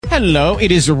Hello,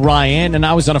 it is Ryan, and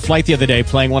I was on a flight the other day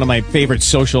playing one of my favorite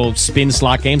social spin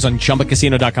slot games on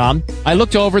ChumbaCasino.com. I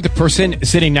looked over at the person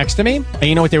sitting next to me, and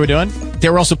you know what they were doing? They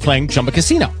were also playing Chumba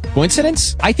Casino.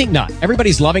 Coincidence? I think not.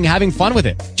 Everybody's loving having fun with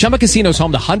it. Chumba Casino is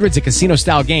home to hundreds of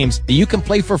casino-style games that you can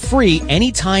play for free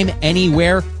anytime,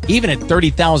 anywhere, even at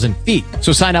 30,000 feet.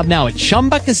 So sign up now at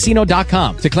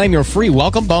ChumbaCasino.com to claim your free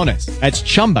welcome bonus. That's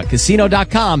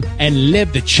ChumbaCasino.com and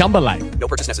live the Chumba life. No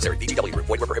purchase necessary. VGW. Void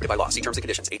where prohibited by law. See terms and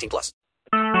conditions. 18+.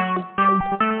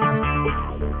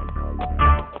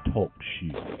 Talk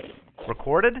Show.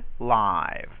 Recorded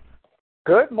live.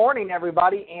 Good morning,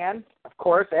 everybody, and, of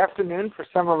course, afternoon for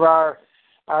some of our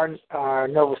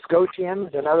Nova Scotians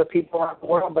and other people around the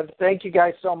world. But thank you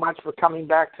guys so much for coming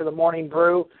back to the Morning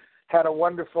Brew. Had a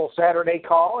wonderful Saturday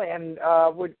call, and,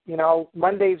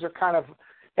 Mondays are kind of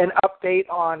an update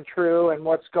on True and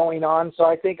what's going on. So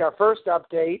I think our first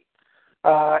update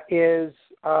is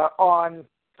on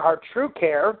our True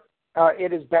Care.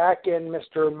 It is back in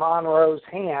Mr. Monroe's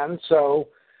hands, so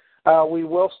we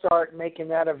will start making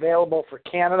that available for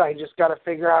Canada. I just got to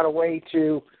figure out a way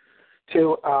to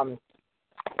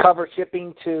cover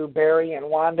shipping to Barry and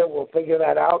Wanda. We'll figure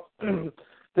that out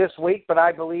this week, but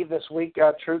I believe this week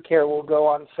True Care will go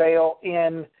on sale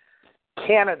in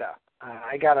Canada.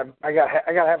 I gotta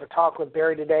have a talk with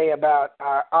Barry today about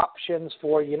our options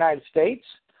for United States,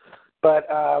 but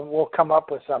we'll come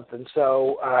up with something.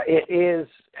 So it is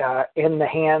in the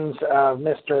hands of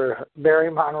Mr. Barry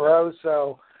Monroe,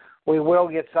 so we will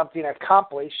get something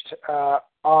accomplished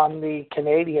on the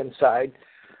Canadian side.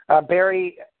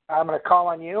 Barry, I'm going to call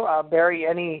on you. Barry,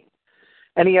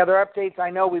 any other updates? I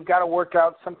know we've got to work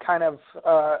out some kind of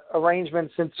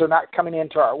arrangement since they're not coming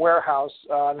into our warehouse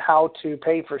on how to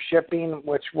pay for shipping,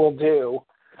 which we'll do.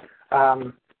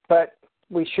 But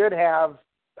we should have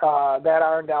that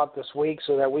ironed out this week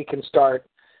so that we can start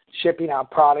shipping out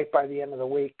product by the end of the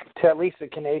week to at least the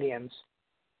Canadians.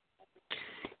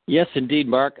 Yes, indeed,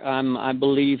 Mark. I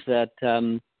believe that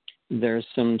there's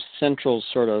some central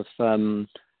sort of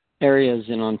areas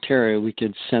in Ontario we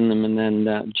could send them, and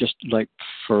then just like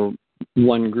for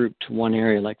one group to one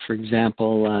area, like for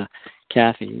example,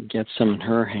 Kathy gets some in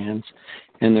her hands,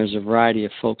 and there's a variety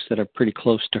of folks that are pretty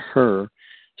close to her.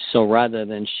 So rather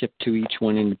than ship to each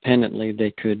one independently,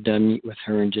 they could meet with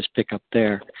her and just pick up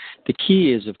there. The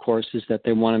key is, of course, is that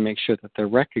they want to make sure that they're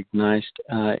recognized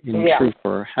in True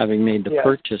for having made the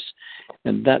purchase.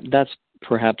 And that's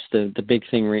perhaps the big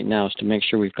thing right now, is to make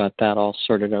sure we've got that all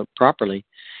sorted out properly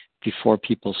before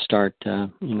people start,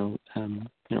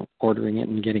 ordering it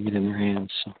and getting it in their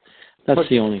hands. So that's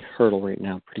the only hurdle right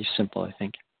now. Pretty simple, I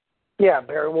think. Yeah,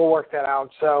 Barry, we'll work that out.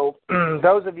 So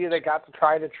those of you that got to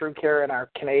try the True Care in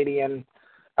our Canadian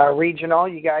regional,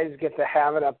 you guys get to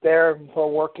have it up there. We're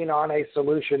working on a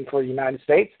solution for the United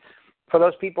States. For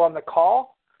those people on the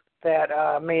call that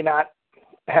may not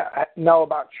know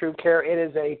about True Care, it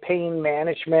is a pain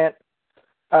management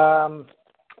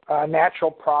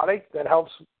natural product that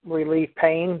helps relieve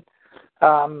pain.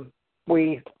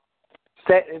 It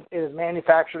is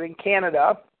manufactured in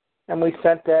Canada, and we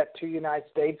sent that to United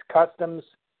States. Customs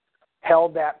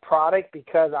held that product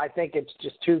because I think it's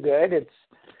just too good. It's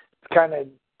kind of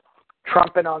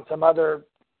trumping on some other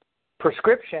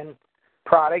prescription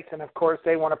products, and of course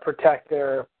they want to protect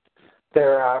their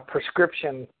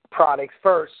prescription products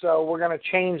first. So we're going to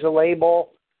change the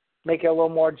label, make it a little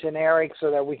more generic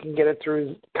so that we can get it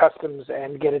through customs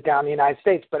and get it down to the United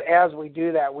States. But as we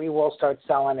do that, we will start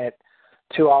selling it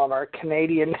to all of our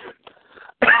Canadian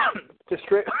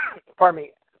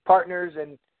partners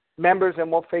and members,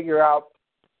 and we'll figure out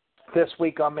this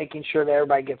week on making sure that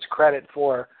everybody gets credit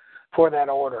for that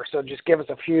order. So just give us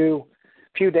a few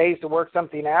days to work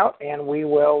something out, and we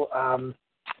will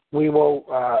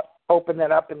open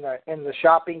that up in the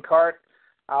shopping cart.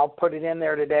 I'll put it in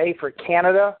there today for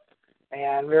Canada,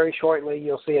 and very shortly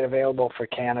you'll see it available for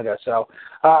Canada. So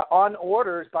on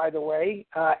orders, by the way,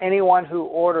 anyone who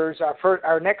orders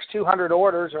our next 200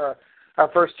 orders, or our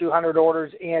first 200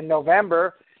 orders in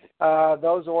November,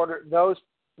 those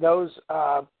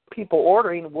people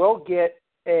ordering will get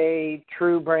a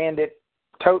True branded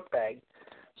tote bag.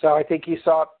 So I think you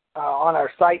saw it on our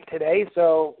site today.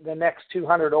 So the next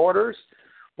 200 orders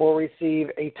will receive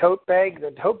a tote bag.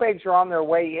 The tote bags are on their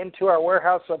way into our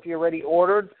warehouse, so if you're already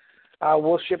ordered,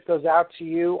 we'll ship those out to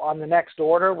you on the next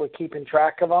order. We're keeping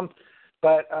track of them.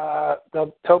 But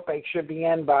the tote bag should be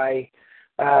in by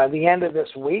the end of this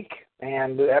week,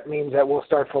 and that means that we'll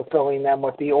start fulfilling them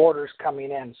with the orders coming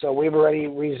in. So we've already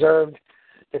reserved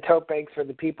the tote bags for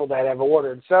the people that have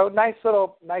ordered. So nice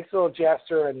little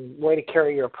gesture and way to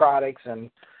carry your products and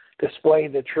display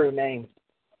the True name.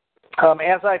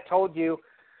 As I told you,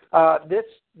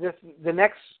 the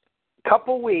next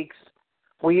couple weeks,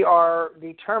 we are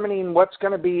determining what's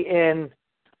going to be in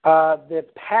the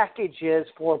packages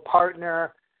for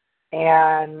Partner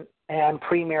and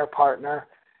Premier Partner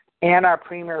and our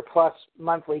Premier Plus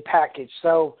monthly package.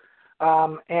 So,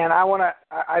 and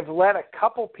I've let a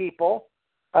couple people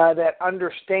that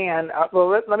understand.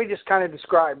 Let me just kind of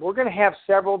describe. We're going to have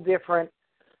several different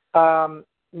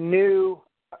new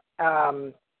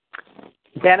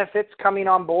benefits coming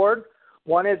on board.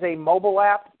 One is a mobile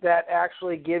app that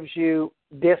actually gives you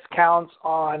discounts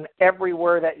on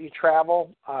everywhere that you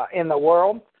travel in the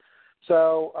world.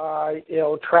 So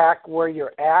it'll track where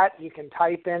you're at. You can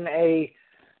type in a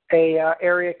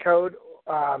area code,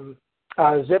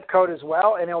 zip code as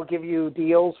well, and it'll give you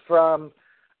deals from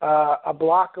a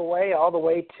block away all the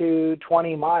way to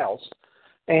 20 miles.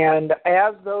 And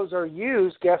as those are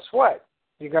used, guess what?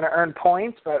 You're going to earn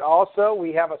points, but also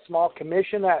we have a small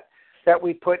commission that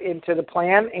we put into the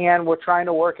plan, and we're trying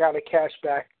to work out a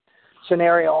cashback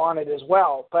scenario on it as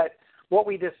well. But what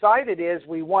we decided is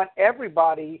we want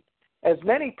everybody, as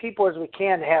many people as we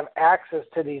can, to have access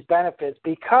to these benefits,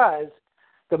 because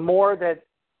the more that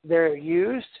they're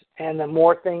used and the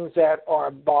more things that are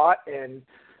bought and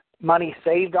money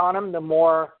saved on them, the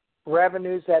more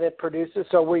revenues that it produces.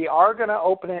 So we are going to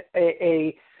open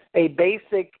a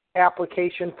basic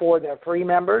application for the free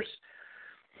members.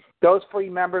 Those free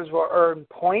members will earn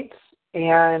points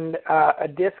and a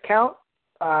discount.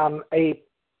 A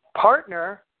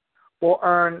partner will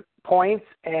earn points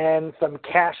and some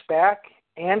cash back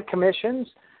and commissions.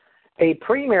 A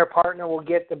Premier Partner will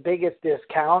get the biggest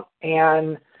discount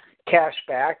and cash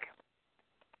back,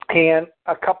 and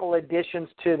a couple additions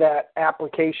to that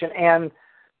application. And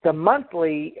the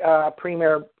monthly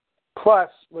Premier Plus,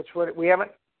 which we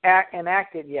haven't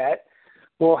enacted yet,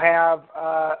 will have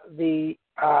the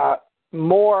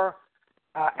more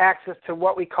access to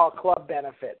what we call club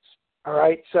benefits. All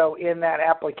right, so in that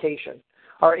application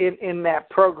or in that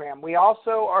program. We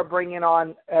also are bringing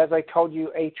on, as I told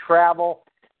you, a travel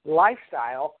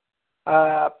lifestyle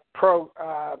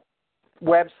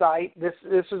website. This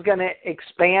is going to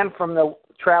expand from the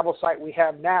travel site we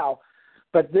have now,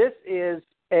 but this is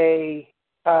a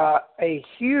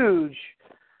huge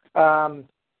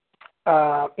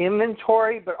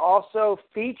inventory, but also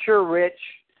feature-rich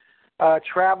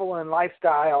travel and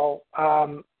lifestyle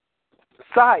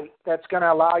site that's going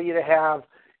to allow you to have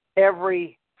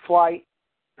every flight,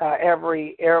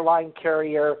 every airline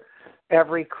carrier,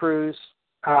 every cruise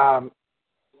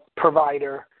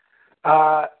provider,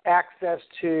 access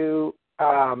to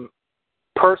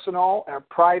personal or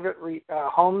private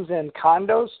homes and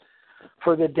condos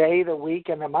for the day, the week,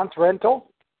 and the month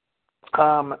rental.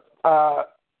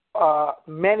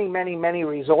 Many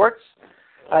resorts.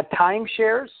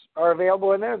 Timeshares are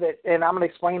available in there, and I'm going to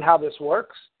explain how this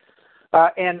works.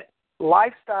 And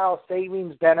lifestyle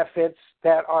savings benefits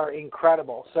that are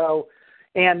incredible. So,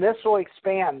 and this will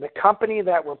expand. The company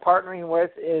that we're partnering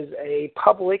with is a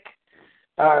public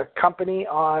company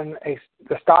on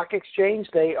the stock exchange.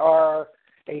 They are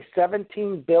a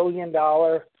 $17 billion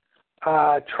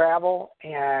travel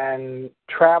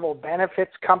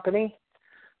benefits company.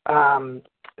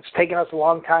 It's taken us a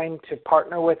long time to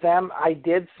partner with them. I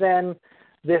did send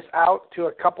this out to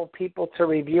a couple people to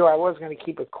review. I was going to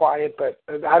keep it quiet, but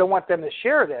I don't want them to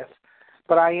share this,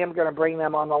 but I am going to bring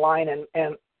them on the line.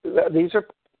 And these are,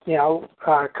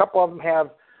 a couple of them have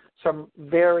some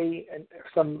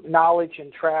knowledge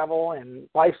in travel and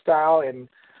lifestyle. And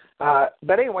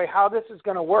but anyway, how this is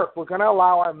going to work, we're going to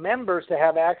allow our members to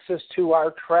have access to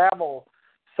our travel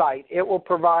site. It will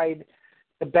provide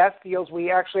the best deals. We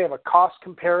actually have a cost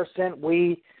comparison.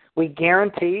 We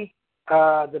guarantee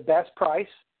the best price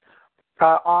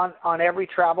on every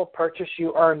travel purchase.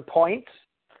 You earn points,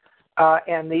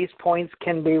 and these points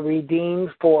can be redeemed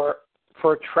for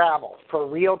travel, for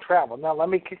real travel. Now, let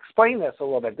me explain this a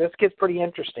little bit. This gets pretty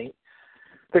interesting.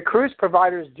 The cruise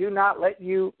providers do not let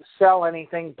you sell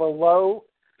anything below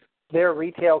their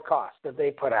retail cost that they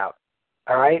put out.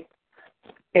 All right?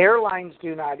 Airlines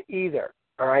do not either.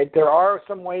 All right? There are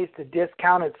some ways to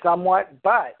discount it somewhat,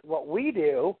 but what we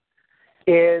do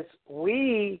is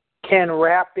we can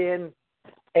wrap in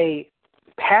a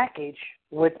package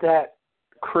with that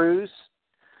cruise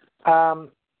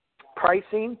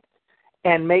pricing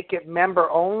and make it member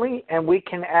only, and we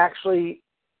can actually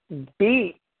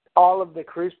beat all of the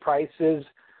cruise prices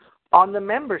on the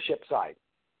membership side.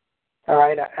 All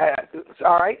right.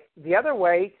 All right. The other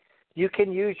way, you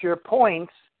can use your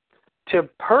points to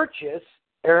purchase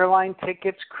airline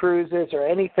tickets, cruises, or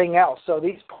anything else. So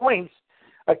these points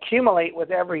accumulate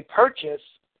with every purchase,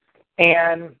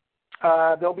 and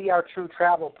they'll be our True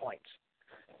Travel points.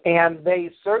 And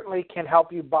they certainly can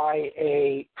help you buy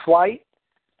a flight,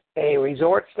 a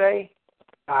resort stay,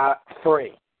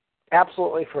 free.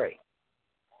 Absolutely free.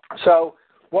 So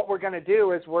what we're going to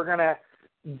do is we're going to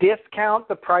discount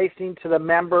the pricing to the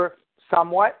member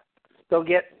somewhat. They'll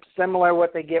get similar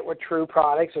what they get with True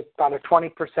products, about a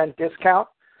 20% discount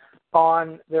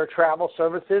on their travel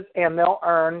services, and they'll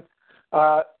earn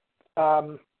a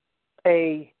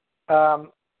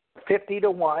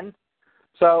 50-to-1.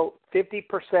 So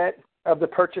 50% of the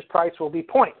purchase price will be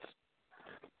points.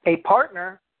 A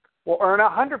partner will earn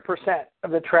 100%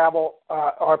 of the travel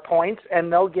or points,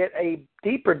 and they'll get a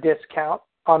deeper discount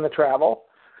on the travel.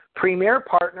 Premier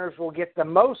partners will get the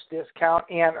most discount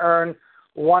and earn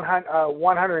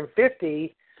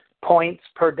 150 points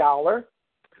per dollar.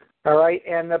 All right,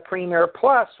 and the Premier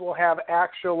Plus will have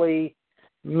actually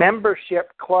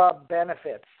membership club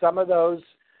benefits. Some of them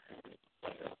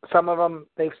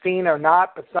they've seen or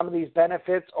not, but some of these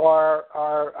benefits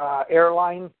are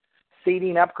airline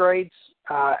seating upgrades,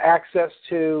 access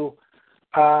to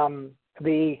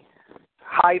the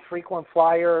high frequent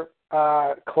flyer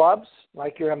clubs,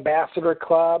 like your Ambassador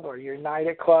Club or your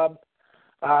United Club,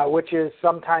 which is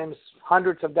sometimes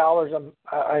hundreds of dollars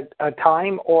a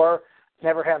time, or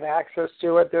never have access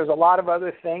to it. There's a lot of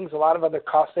other things, a lot of other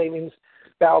cost savings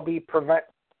that will be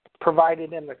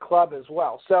provided in the club as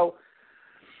well. So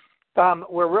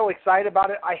we're really excited about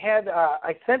it.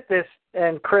 I sent this,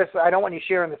 and Chris, I don't want you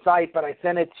sharing the site, but I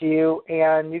sent it to you,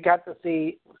 and you got to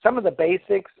see some of the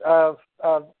basics of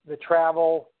the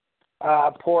travel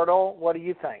portal. What do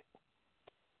you think?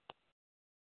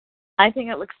 I think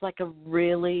it looks like a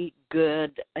really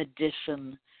good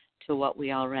addition to what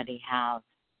we already have.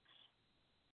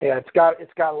 Yeah,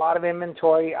 it's got a lot of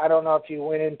inventory. I don't know if you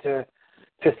went in to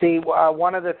see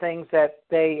one of the things that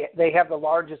they have the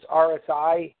largest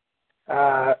RSI.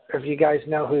 If you guys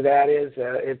know who that is,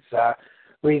 it's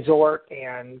resort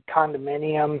and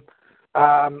condominium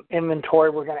inventory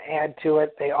we're going to add to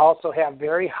it. They also have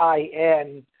very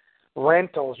high-end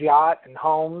rentals, yacht and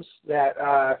homes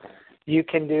that you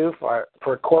can do for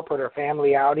corporate or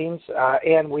family outings.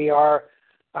 And we are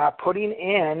putting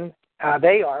in a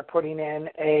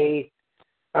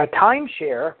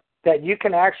timeshare that you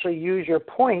can actually use your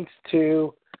points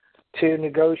to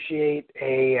negotiate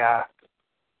a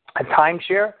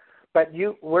timeshare. But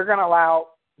we're going to allow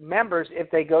members,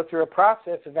 if they go through a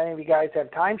process, if any of you guys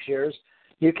have timeshares,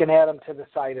 you can add them to the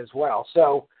site as well.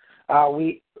 So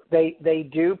they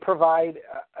do provide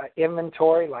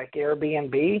inventory like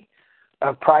Airbnb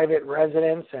of private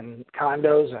residence and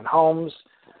condos and homes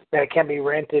that can be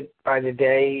rented by the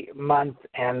day, month,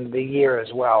 and the year as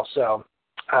well. So,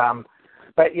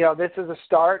 but this is a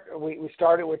start. We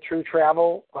started with True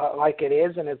Travel like it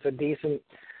is, and it's a decent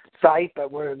site.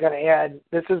 But we're going to add.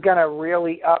 This is going to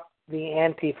really up the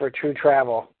ante for True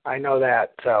Travel. I know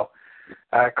that. So,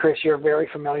 Chris, you're very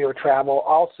familiar with travel.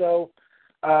 Also,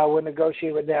 we'll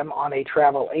negotiate with them on a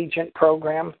travel agent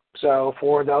program. So,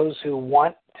 for those who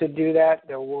want to do that,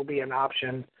 there will be an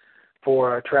option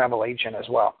for a travel agent as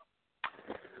well.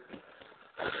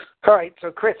 All right,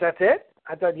 so Chris, that's it?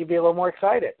 I thought you'd be a little more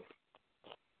excited.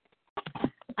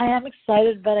 I am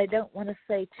excited, but I don't want to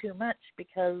say too much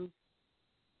because...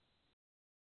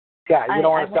 Yeah, you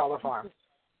don't want to sell the farm.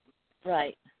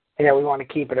 Right. Yeah, we want to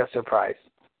keep it a surprise.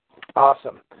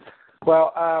 Awesome.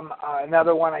 Well,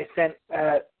 another one I sent,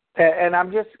 and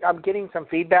I'm getting some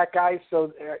feedback, guys,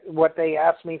 so what they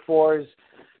asked me for is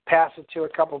pass it to a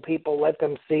couple people, let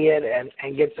them see it,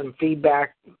 and get some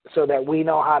feedback so that we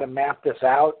know how to map this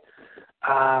out.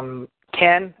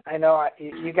 Ken, I know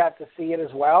you got to see it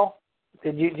as well.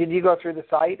 Did you go through the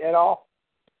site at all?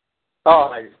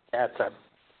 Oh,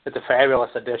 it's a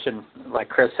fabulous addition, like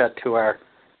Chris said, to our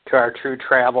True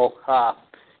Travel.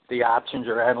 The options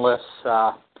are endless.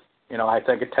 I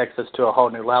think it takes us to a whole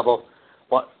new level.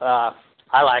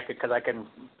 I like it because I can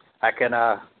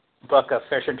book a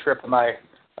fishing trip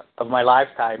of my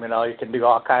lifetime. You can do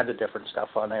all kinds of different stuff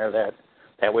on there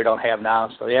that we don't have now.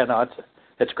 So yeah, no,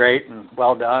 it's great and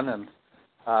well done. And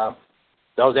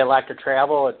those that like to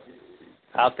travel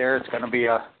out there, it's going to be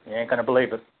you ain't going to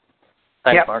believe it.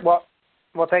 Thanks, Mark.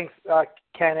 Well, thanks,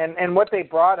 Ken. And what they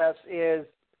brought us is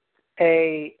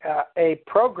a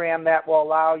program that will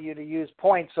allow you to use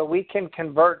points, so we can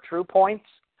convert True points,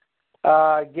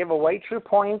 give away True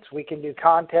points. We can do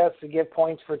contests to give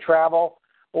points for travel,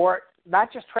 or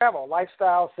not just travel,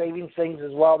 lifestyle savings things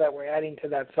as well that we're adding to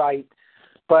that site.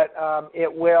 But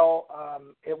it will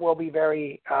be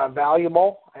very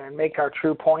valuable and make our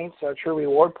True points, our True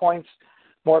Reward points,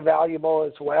 more valuable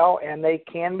as well. And they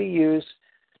can be used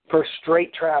for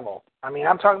straight travel. I mean,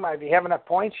 I'm talking about if you have enough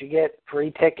points, you get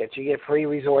free tickets, you get free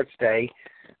resort stay,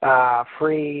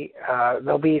 free.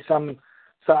 There'll be some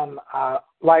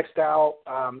lifestyle.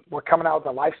 We're coming out with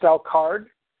a lifestyle card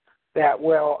that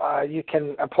will you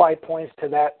can apply points to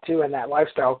that too, and that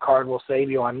lifestyle card will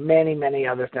save you on many, many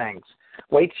other things.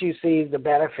 Wait till you see the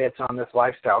benefits on this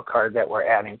lifestyle card that we're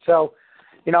adding. So,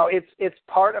 it's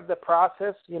part of the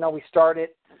process. We started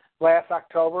last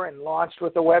October and launched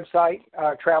with the website,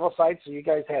 travel site, so you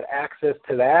guys had access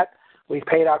to that. We've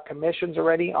paid out commissions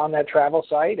already on that travel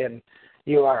site, and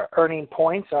you are earning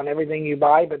points on everything you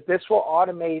buy. But this will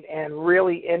automate and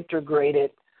really integrate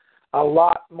it a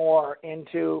lot more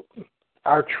into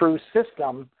our TREW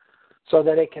system so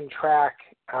that it can track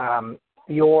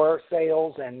your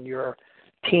sales and your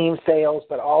team sales,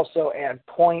 but also add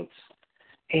points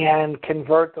and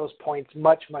convert those points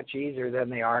much, much easier than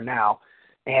they are now.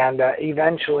 And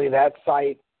eventually that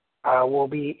site will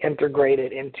be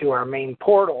integrated into our main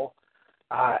portal.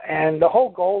 And the whole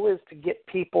goal is to get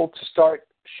people to start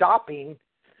shopping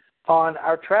on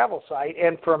our travel site.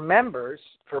 And for members,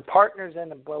 for partners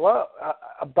and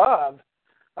above,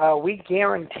 we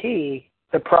guarantee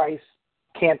the price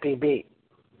can't be beat.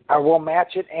 We'll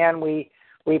match it, and we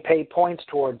pay points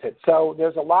towards it. So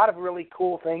there's a lot of really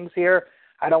cool things here.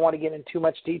 I don't want to get into too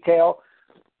much detail,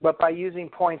 but by using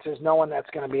points, there's no one that's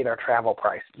going to beat our travel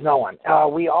price. No one.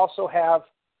 We also have,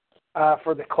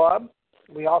 for the club,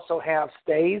 we also have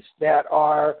stays that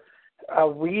are a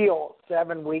real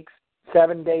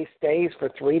 7-day stays for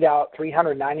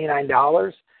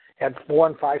 $399 at 4-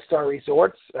 and 5-star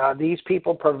resorts. These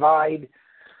people provide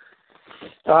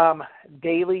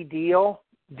daily deals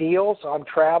on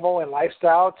travel and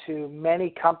lifestyle to many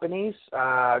companies.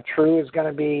 TREW is going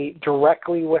to be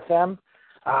directly with them.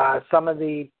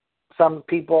 Some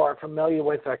people are familiar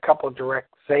with a couple of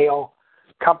direct sale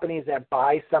companies that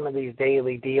buy some of these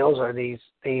daily deals or these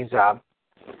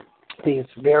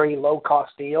very low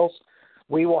cost deals.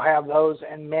 We will have those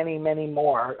and many, many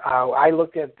more. I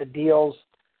looked at the deals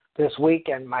this week,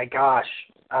 and my gosh,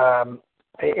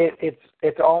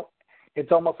 it's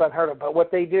almost unheard of. But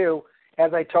what they do,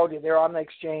 as I told you, they're on the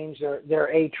exchange.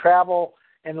 They're a travel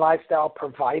and lifestyle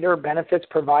provider, benefits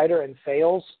provider, and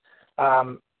sales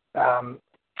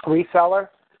reseller,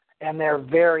 and they're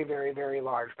very, very, very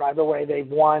large. By the way, they've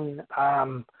won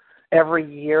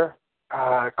every year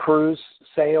cruise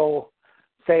sales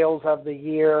of the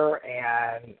year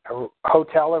and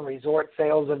hotel and resort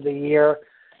sales of the year.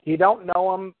 You don't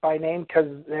know them by name because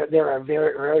they're a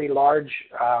very, very large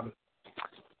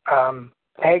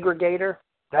aggregator.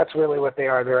 That's really what they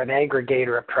are. They're an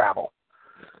aggregator of travel.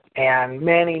 And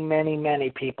many, many, many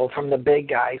people from the big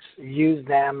guys use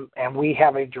them, and we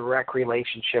have a direct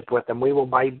relationship with them. We will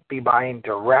be buying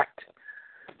direct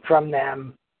from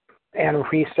them and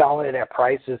reselling it at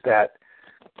prices that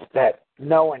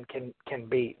no one can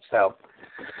beat. So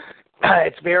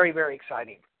it's very, very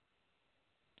exciting.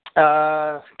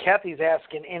 Kathy's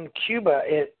asking, in Cuba,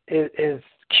 is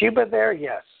Cuba there?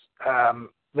 Yes.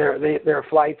 There are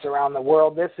flights around the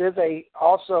world. This is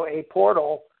also a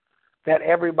portal that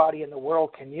everybody in the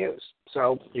world can use.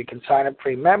 So you can sign up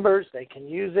free members. They can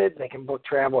use it. They can book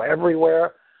travel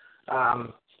everywhere.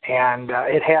 And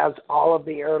it has all of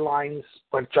the airlines,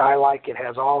 which I like. It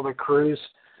has all the cruise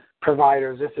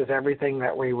providers. This is everything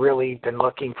that we really been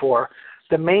looking for.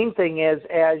 The main thing is,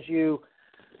 as you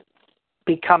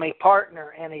become a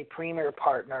partner and a premier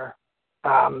partner,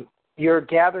 you're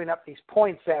gathering up these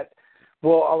points that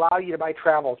will allow you to buy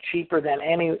travel cheaper than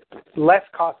less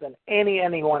cost than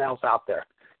anyone else out there,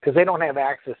 because they don't have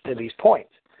access to these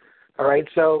points. All right,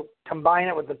 so combine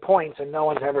it with the points, and no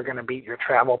one's ever going to beat your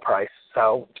travel price.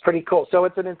 So it's pretty cool. So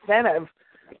it's an incentive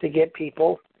to get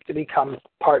people to become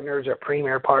partners or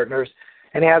premier partners.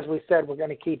 And as we said, we're going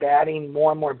to keep adding more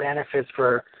and more benefits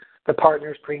for the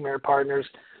partners, premier partners.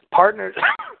 Partners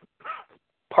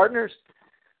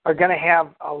are going to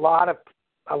have a lot of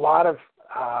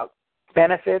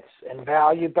benefits and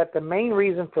value, but the main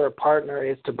reason for a partner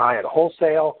is to buy at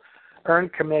wholesale, earn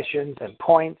commissions and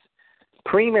points.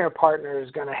 Premier partner is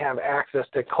going to have access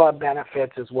to club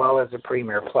benefits as well as a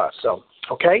Premier Plus. So,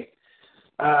 okay.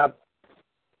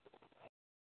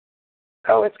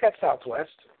 It's got Southwest.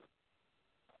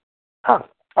 Huh.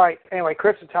 All right. Anyway,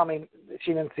 Chris would tell me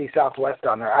she didn't see Southwest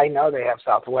on there. I know they have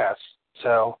Southwest,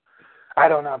 so I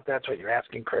don't know if that's what you're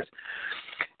asking, Chris.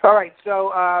 All right,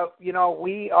 so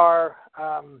we are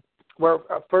we're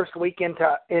first week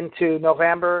into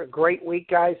November. Great week,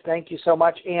 guys. Thank you so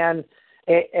much. And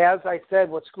as I said,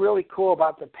 what's really cool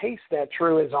about the pace that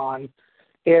TREW is on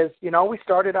is, we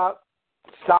started out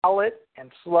solid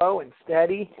and slow and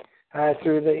steady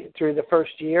through the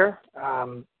first year.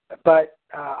 but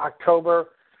October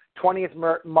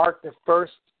 20th marked the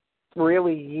first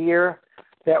really year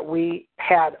that we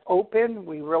had open.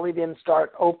 We really didn't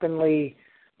start openly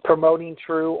promoting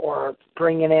True or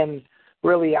bringing in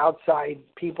really outside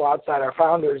people, outside our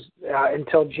founders,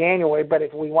 until January. But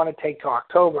if we want to take to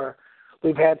October,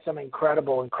 we've had some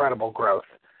incredible growth.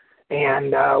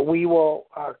 And we will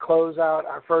close out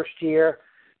our first year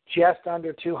just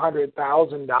under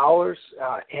 $200,000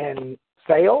 in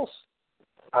sales,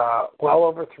 well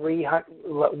over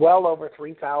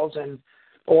 3,000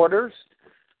 orders.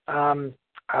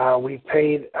 We've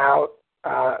paid out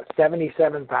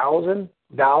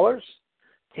 $77,000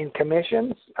 in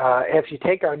commissions. If you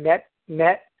take our net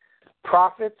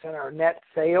profits and our net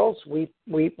sales, we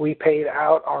paid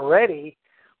out already.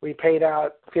 We paid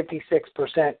out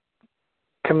 56%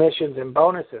 commissions and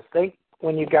bonuses. Think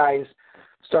when you guys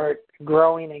start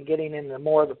growing and getting into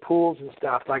more of the pools and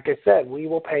stuff, like I said, we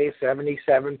will pay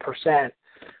 77%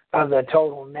 of the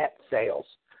total net sales.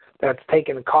 That's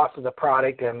taking the cost of the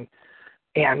product and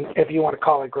if you want to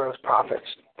call it gross profits.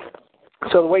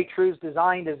 So the way True's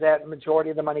designed is that the majority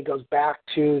of the money goes back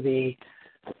to the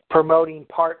promoting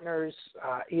partners,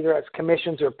 either as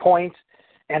commissions or points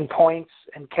and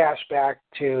cash back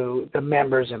to the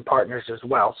members and partners as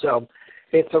well. So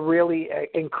it's a really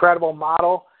incredible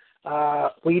model.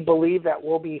 We believe that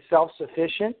we'll be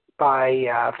self-sufficient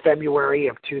by February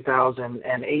of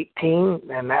 2018,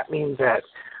 and that means that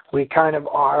we kind of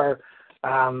are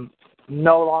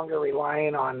no longer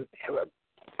relying on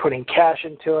putting cash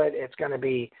into it. It's going to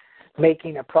be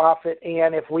making a profit,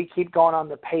 and if we keep going on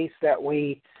the pace that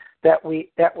we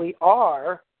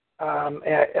are,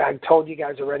 I've told you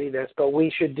guys already this, but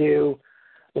we should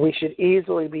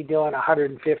easily be doing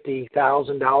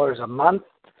 $150,000 a month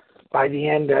by the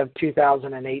end of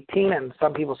 2018. And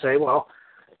some people say, well,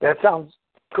 that sounds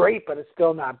great, but it's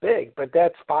still not big. But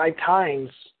that's 5 times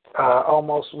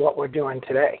almost what we're doing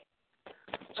today.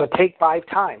 So take 5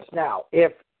 times. Now,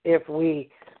 if we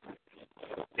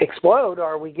explode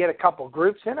or we get a couple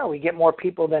groups in or we get more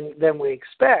people than we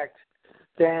expect,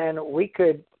 then we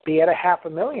could be at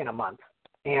 $500,000 a month.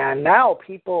 And now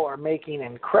people are making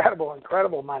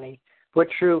incredible money with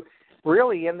True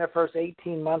really in their first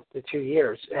 18 months to 2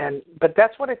 years. But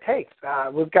that's what it takes.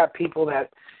 We've got people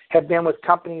that have been with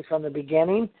companies from the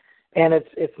beginning, and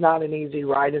it's not an easy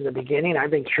ride in the beginning. I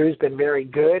think True's been very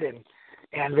good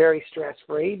and very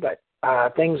stress-free, but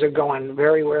things are going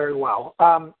very well.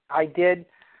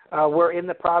 We're in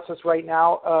the process right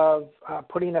now of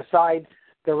putting aside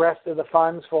the rest of the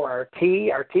funds for our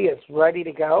tea. Our tea is ready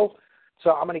to go.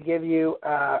 So I'm going to give you,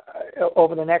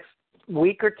 over the next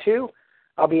week or two,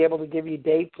 I'll be able to give you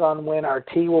dates on when our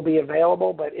tea will be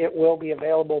available, but it will be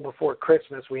available before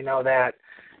Christmas. We know that.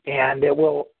 And it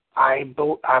will, I'm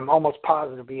almost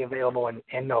positive, be available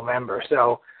in November.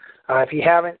 So if you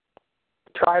haven't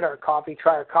tried our coffee,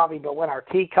 try our coffee. But when our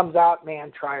tea comes out,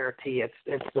 man, try our tea.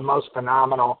 It's the most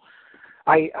phenomenal.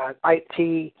 I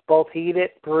tea, both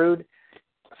heated, brewed,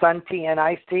 sun tea and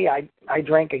iced tea. I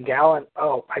drink a gallon.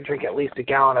 I drink at least a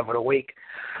gallon of it a week.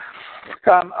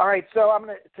 All right, so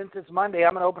since it's Monday,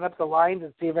 I'm going to open up the lines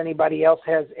and see if anybody else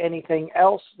has anything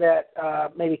else that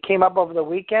maybe came up over the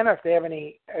weekend, or if they have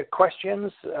any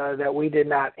questions that we did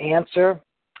not answer.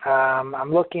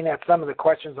 I'm looking at some of the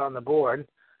questions on the board.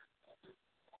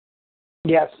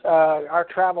 Yes, our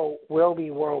travel will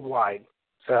be worldwide,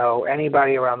 so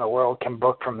anybody around the world can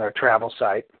book from their travel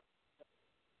site.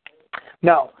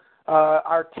 No,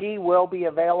 our tea will be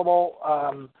available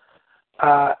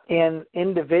in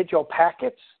individual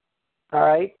packets. All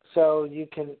right, so you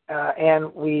can,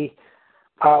 and we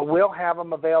will have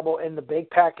them available in the big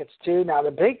packets too. Now,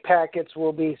 the big packets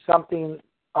will be something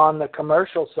on the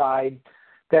commercial side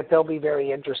that they'll be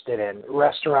very interested in.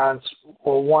 Restaurants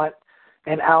will want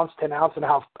an ounce to an ounce and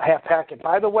a half packet.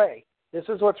 By the way, this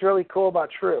is what's really cool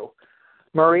about True.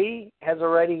 Marie has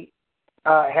already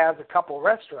has a couple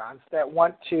restaurants that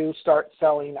want to start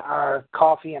selling our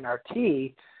coffee and our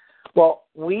tea. Well,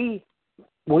 we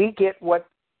get what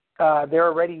they're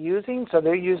already using, so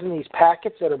they're using these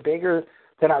packets that are bigger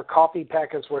than our coffee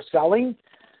packets we're selling.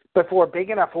 But for a big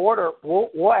enough order,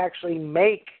 we'll actually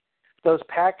make those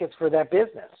packets for that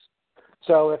business.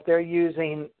 So if they're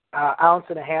using ounce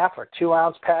and a half or 2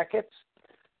 ounce packets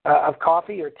of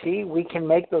coffee or tea, we can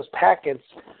make those packets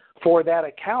for that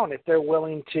account if they're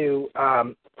willing to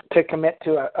commit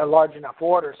to a large enough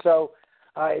order. So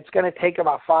it's going to take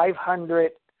about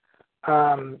 500.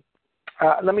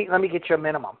 Let me get you a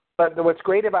minimum. But what's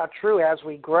great about True, as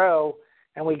we grow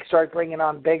and we start bringing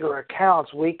on bigger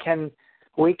accounts, we can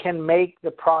make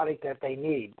the product that they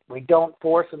need. We don't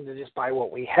force them to just buy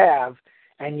what we have,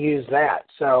 and use that.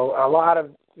 So a lot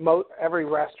of every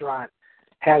restaurant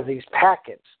has these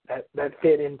packets that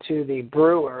fit into the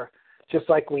brewer, just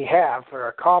like we have for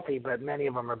our coffee, but many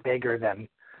of them are bigger than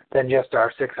just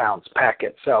our 6-ounce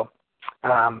packet. So,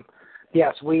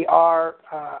 yes, we are.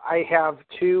 I have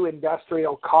 2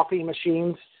 industrial coffee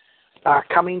machines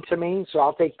coming to me, so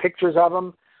I'll take pictures of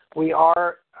them. We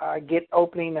are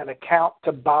opening an account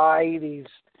to buy these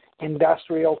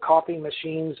industrial coffee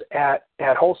machines at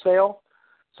wholesale.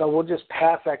 So we'll just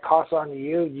pass that cost on to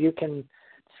you. You can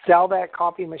sell that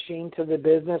coffee machine to the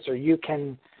business, or you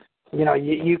can,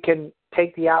 you can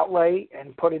take the outlay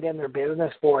and put it in their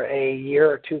business for a year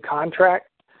or 2 contract.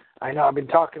 I know I've been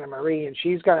talking to Marie, and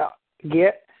she's going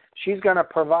to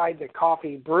provide the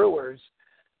coffee brewers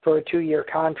for a 2-year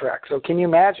contract. So can you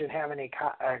imagine having a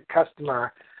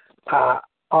customer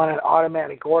on an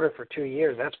automatic order for 2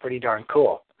 years? That's pretty darn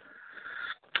cool.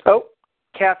 Oh,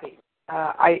 Kathy,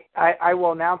 I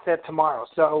will announce that tomorrow.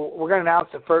 So we're going to announce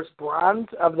the first bronze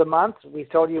of the month. We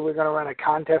told you we're going to run a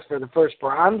contest for the first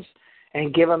bronze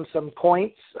and give them some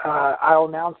points. I'll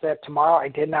announce that tomorrow. I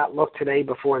did not look today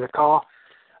before the call,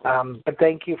 but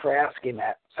thank you for asking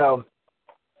that. So,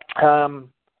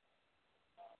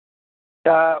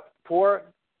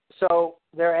 so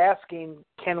they're asking,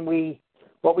 can we,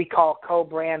 what we call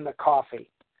co-brand the coffee?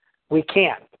 We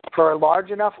can. For a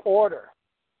large enough order,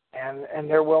 and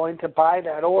they're willing to buy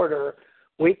that order,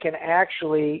 we can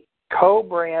actually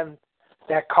co-brand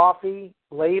that coffee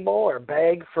label or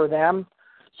bag for them.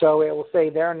 So it will say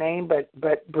their name,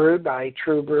 but brewed by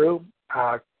True Brew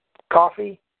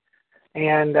Coffee,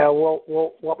 and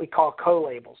we'll what we call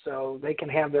co-label. So they can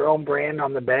have their own brand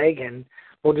on the bag, and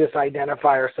we'll just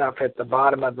identify ourselves at the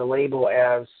bottom of the label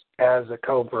as a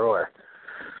co-brewer.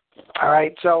 All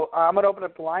right, so I'm going to open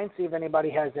up the line, see if anybody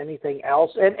has anything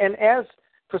else. And as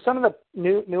for some of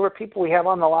the newer people we have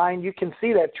on the line, you can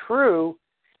see that True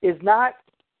is not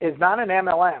an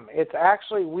MLM. It's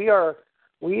actually we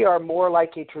are more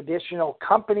like a traditional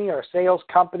company or sales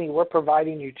company. We're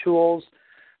providing you tools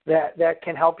that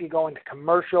can help you go into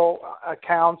commercial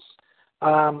accounts.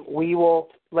 We will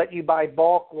let you buy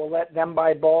bulk. We'll let them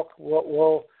buy bulk.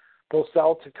 We'll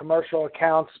sell to commercial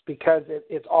accounts because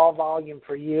it's all volume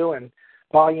for you, and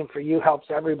volume for you helps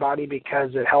everybody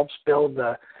because it helps build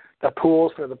the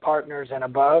pools for the partners and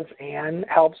above, and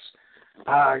helps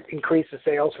increase the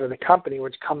sales for the company,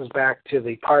 which comes back to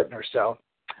the partner. So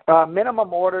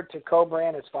minimum order to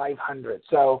co-brand is 500.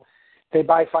 So if they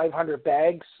buy 500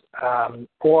 bags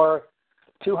or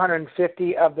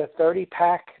 250 of the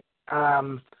 30-pack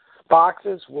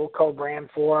boxes, we'll co-brand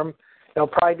for them. They'll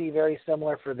probably be very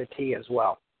similar for the tea as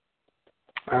well.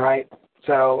 All right.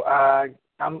 So,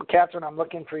 Catherine, I'm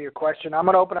looking for your question. I'm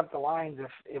going to open up the lines.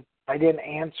 If I didn't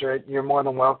answer it, you're more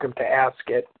than welcome to ask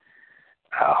it.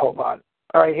 Hold on.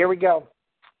 All right, here we go.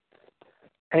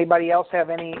 Anybody else have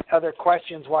any other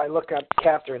questions while I look up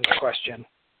Catherine's question?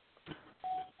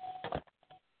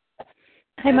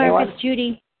 Hi, Mark. It's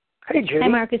Judy. Hey, Judy. Hi,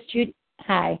 Mark. It's Judy.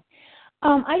 Hi.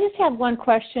 I just have one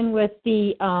question with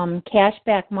the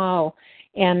Cashback Mall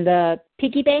and the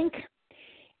piggy bank.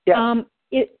 Yeah.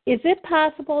 Is it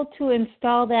possible to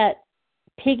install that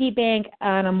piggy bank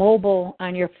on a mobile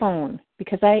on your phone?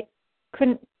 Because I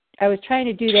was trying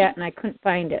to do that and I couldn't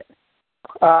find it.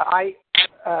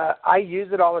 I use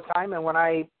it all the time, and when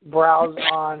I browse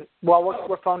on, well,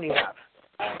 what phone do you have?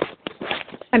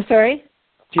 I'm sorry?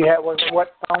 Do you have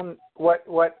what phone? What?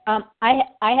 I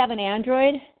have an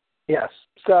Android. Yes.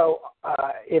 So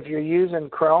if you're using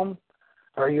Chrome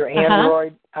or your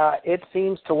Android, it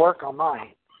seems to work on mine.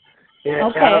 Yeah,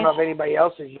 okay. I don't know if anybody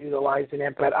else is utilizing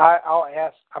it, but I'll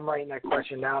ask. I'm writing that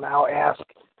question down. I'll ask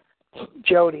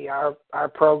Jody, our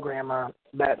programmer,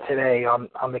 that today on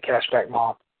the Cashback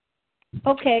Mall.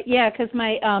 Okay, yeah, because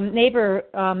my neighbor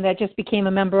that just became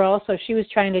a member also, she was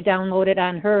trying to download it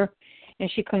on her, and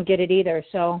she couldn't get it either.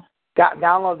 So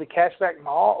download the Cashback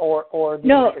Mall or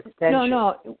the extension?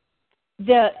 No.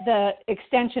 The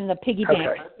extension, the piggy bank.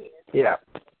 Okay. Yeah.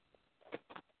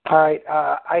 All right.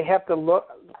 I have to look.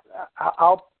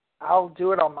 I'll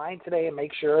do it on mine today and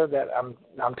make sure that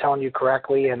I'm telling you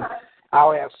correctly, and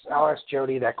I'll ask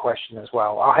Jody that question as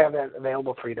well. I'll have that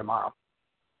available for you tomorrow.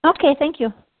 Okay. Thank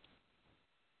you.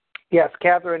 Yes,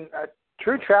 Catherine.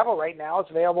 True Travel right now is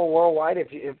available worldwide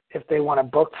if they want to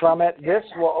book from it. This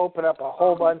will open up a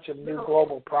whole bunch of new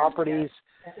global properties,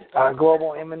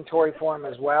 global inventory for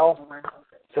them as well.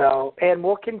 So, and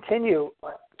we'll continue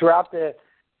throughout the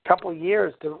couple of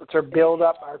years to build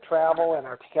up our travel and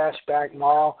our Cashback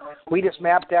Mall. We just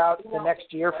mapped out the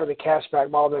next year for the Cashback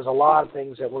Mall. There's a lot of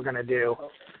things that we're going to do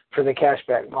for the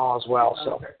Cashback Mall as well.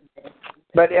 So,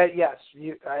 But yes,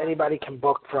 anybody can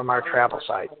book from our travel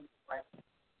site.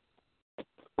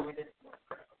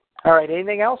 All right,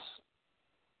 anything else?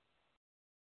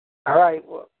 All right,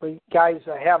 well, guys,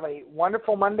 have a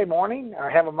wonderful Monday morning, or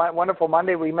have a wonderful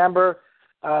Monday. Remember,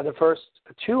 the first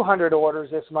 200 orders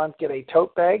this month get a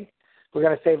tote bag. We're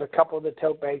going to save a couple of the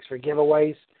tote bags for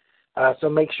giveaways. So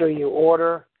make sure you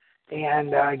order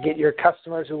and get your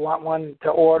customers who want one to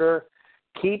order.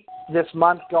 Keep this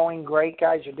month going great,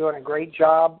 guys. You're doing a great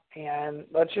job. And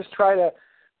let's just try to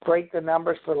break the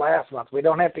numbers for last month. We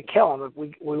don't have to kill them.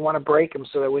 We want to break them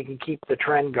so that we can keep the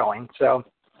trend going. So,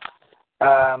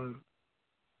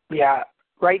 yeah,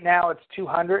 right now it's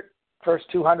 200, first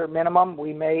 200 minimum.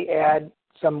 We may add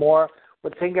some more.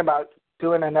 We're thinking about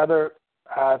doing another,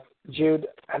 Jude,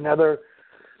 another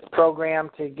program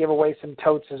to give away some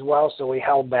totes as well, so we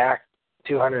held back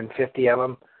 250 of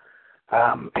them.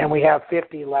 And we have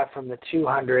 50 left from the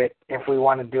 200 if we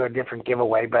want to do a different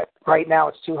giveaway. But right now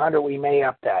it's 200. We may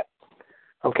up that.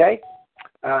 Okay?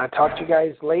 Talk to you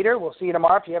guys later. We'll see you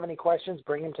tomorrow. If you have any questions,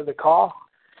 bring them to the call.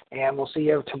 And we'll see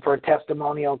you for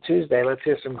Testimonial Tuesday. Let's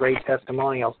hear some great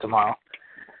testimonials tomorrow.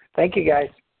 Thank you, guys.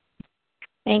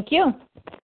 Thank you.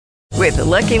 With the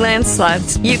Lucky Land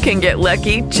Slots, you can get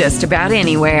lucky just about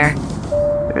anywhere.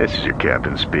 This is your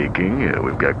captain speaking.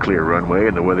 We've got clear runway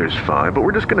and the weather's fine, but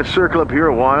we're just going to circle up here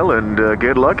a while and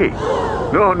get lucky.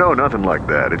 No, nothing like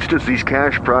that. It's just these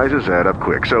cash prizes add up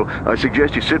quick. So I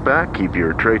suggest you sit back, keep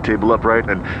your tray table upright,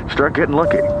 and start getting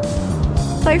lucky.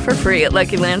 Play for free at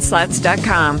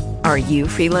LuckyLandSlots.com. Are you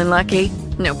feeling lucky?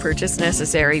 No purchase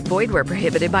necessary. Void where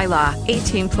prohibited by law.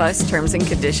 18+ terms and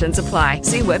conditions apply.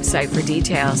 See website for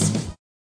details.